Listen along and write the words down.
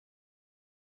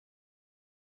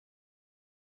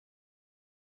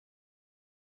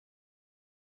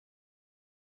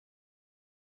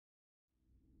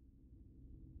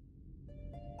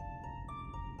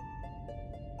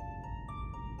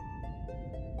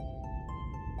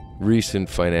Recent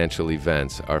financial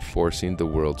events are forcing the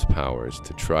world's powers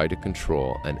to try to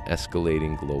control an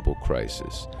escalating global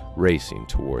crisis, racing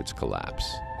towards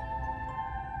collapse.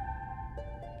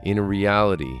 In a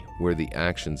reality where the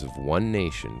actions of one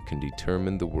nation can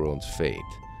determine the world's fate,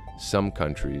 some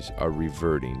countries are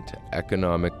reverting to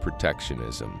economic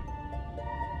protectionism.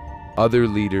 Other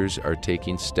leaders are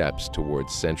taking steps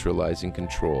towards centralizing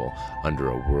control under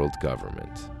a world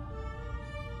government.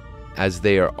 As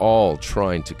they are all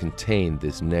trying to contain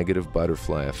this negative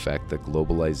butterfly effect that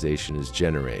globalization is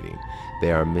generating,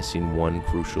 they are missing one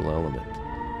crucial element,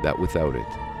 that without it,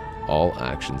 all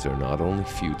actions are not only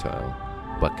futile,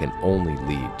 but can only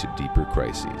lead to deeper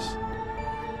crises.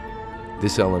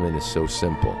 This element is so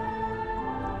simple,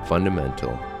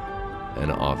 fundamental,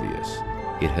 and obvious,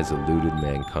 it has eluded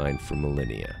mankind for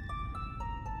millennia.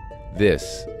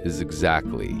 This is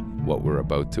exactly what we're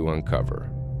about to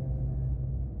uncover.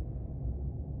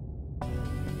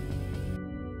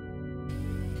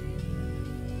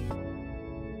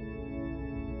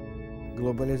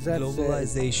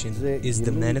 Globalization is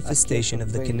the manifestation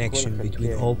of the connection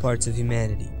between all parts of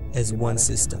humanity as one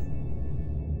system.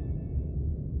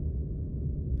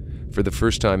 For the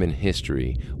first time in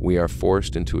history, we are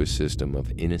forced into a system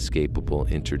of inescapable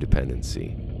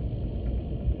interdependency,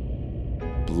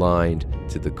 blind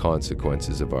to the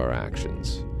consequences of our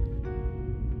actions.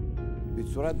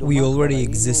 We already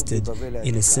existed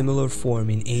in a similar form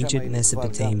in ancient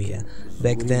Mesopotamia.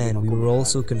 Back then, we were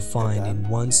also confined in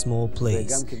one small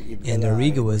place, and our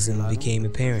egoism became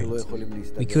apparent.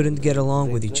 We couldn't get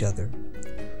along with each other.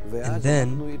 And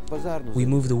then, we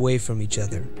moved away from each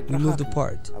other. We moved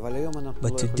apart.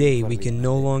 But today, we can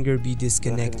no longer be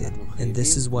disconnected, and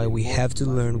this is why we have to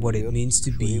learn what it means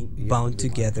to be bound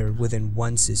together within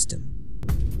one system.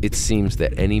 It seems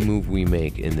that any move we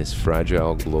make in this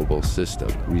fragile global system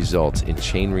results in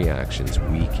chain reactions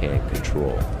we can't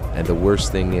control. And the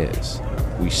worst thing is,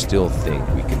 we still think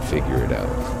we can figure it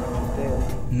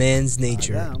out. Man's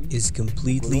nature is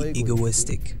completely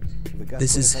egoistic.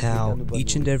 This is how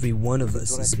each and every one of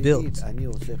us is built.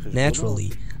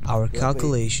 Naturally, our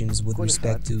calculations with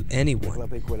respect to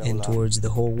anyone and towards the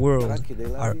whole world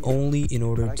are only in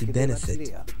order to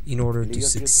benefit, in order to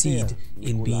succeed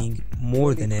in being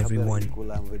more than everyone.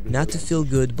 Not to feel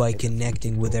good by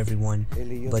connecting with everyone,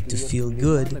 but to feel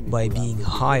good by being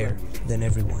higher than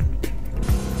everyone.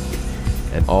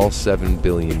 And all 7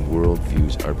 billion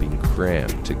worldviews are being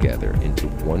crammed together into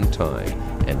one time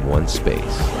and one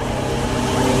space.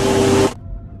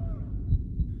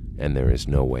 And there is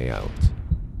no way out.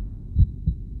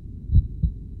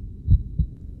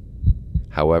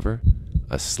 However,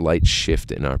 a slight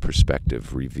shift in our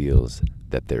perspective reveals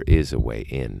that there is a way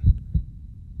in.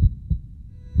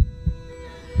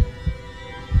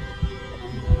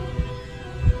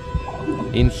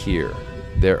 In here,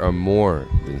 there are more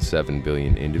than 7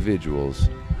 billion individuals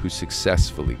who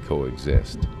successfully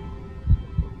coexist.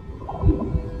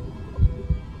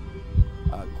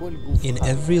 In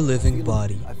every living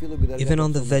body, even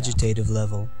on the vegetative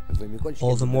level,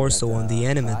 all the more so on the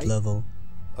animate level,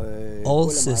 all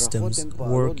systems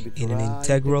work in an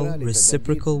integral,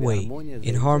 reciprocal way,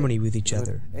 in harmony with each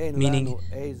other, meaning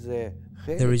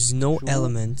there is no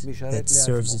element that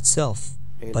serves itself,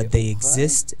 but they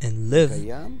exist and live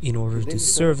in order to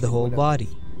serve the whole body.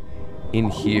 In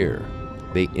here,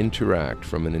 they interact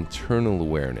from an internal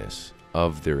awareness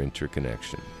of their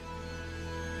interconnection.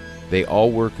 They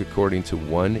all work according to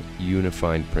one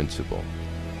unifying principle.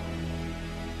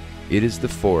 It is the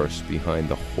force behind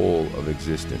the whole of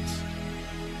existence,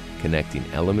 connecting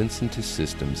elements into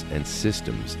systems and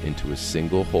systems into a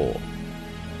single whole.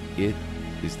 It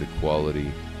is the quality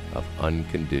of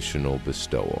unconditional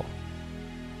bestowal.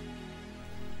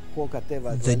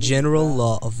 The general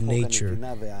law of nature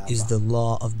is the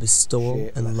law of bestowal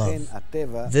and love.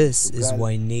 This is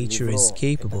why nature is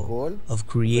capable of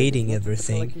creating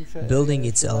everything, building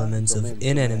its elements of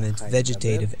inanimate,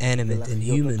 vegetative, animate, and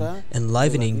human,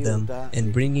 enlivening them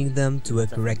and bringing them to a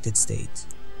corrected state.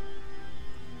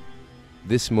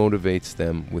 This motivates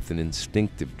them with an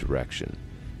instinctive direction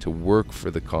to work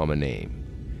for the common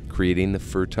aim, creating the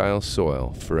fertile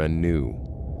soil for a new,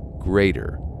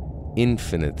 greater,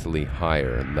 infinitely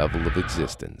higher level of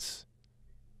existence.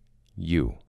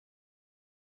 You.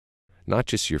 Not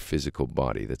just your physical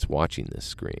body that's watching this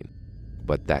screen,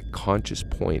 but that conscious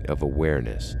point of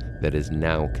awareness that is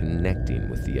now connecting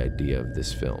with the idea of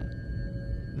this film.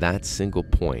 That single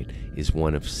point is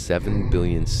one of 7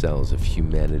 billion cells of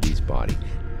humanity's body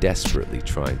desperately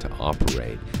trying to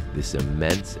operate this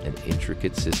immense and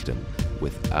intricate system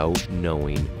without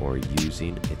knowing or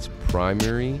using its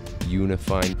primary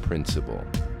unifying principle,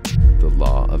 the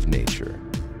law of nature.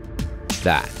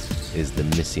 That is the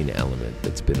missing element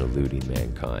that's been eluding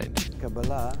mankind.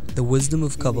 The wisdom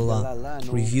of Kabbalah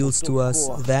reveals to us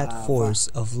that force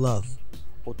of love,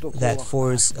 that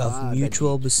force of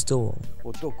mutual bestowal,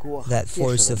 that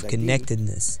force of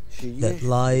connectedness that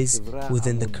lies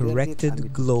within the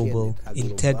corrected, global,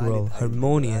 integral,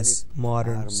 harmonious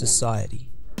modern society.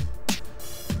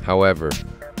 However,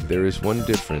 there is one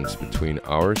difference between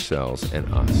ourselves and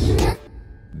us.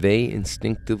 They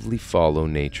instinctively follow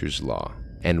nature's law,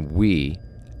 and we,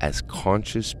 as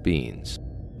conscious beings,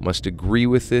 must agree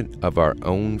with it of our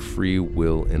own free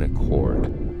will in accord.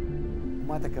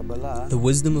 The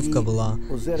wisdom of Kabbalah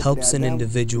helps an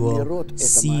individual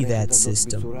see that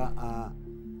system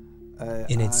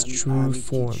in its true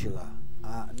form,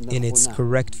 in its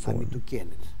correct form.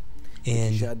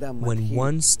 And when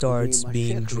one starts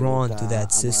being drawn to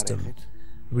that system,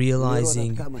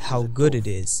 realizing how good it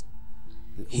is,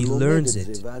 he learns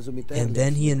it, and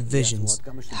then he envisions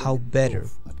how better,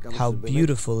 how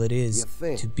beautiful it is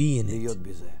to be in it.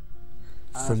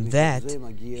 From that,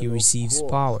 he receives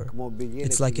power.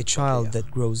 It's like a child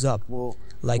that grows up,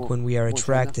 like when we are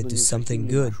attracted to something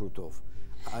good.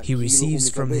 He receives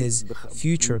from his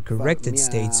future corrected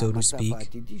state, so to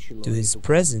speak, to his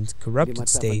present corrupted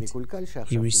state.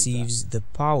 He receives the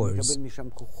powers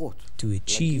to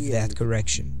achieve that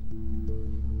correction.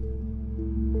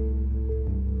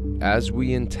 As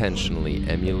we intentionally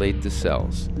emulate the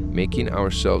cells, making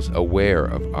ourselves aware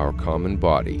of our common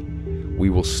body, we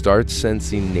will start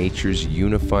sensing nature's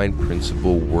unifying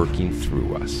principle working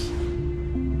through us.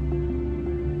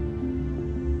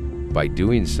 By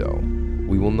doing so,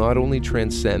 we will not only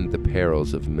transcend the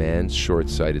perils of man's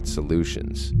short-sighted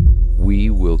solutions, we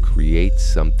will create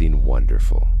something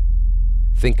wonderful.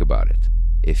 Think about it.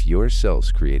 If your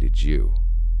cells created you,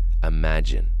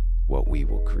 imagine what we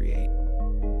will create.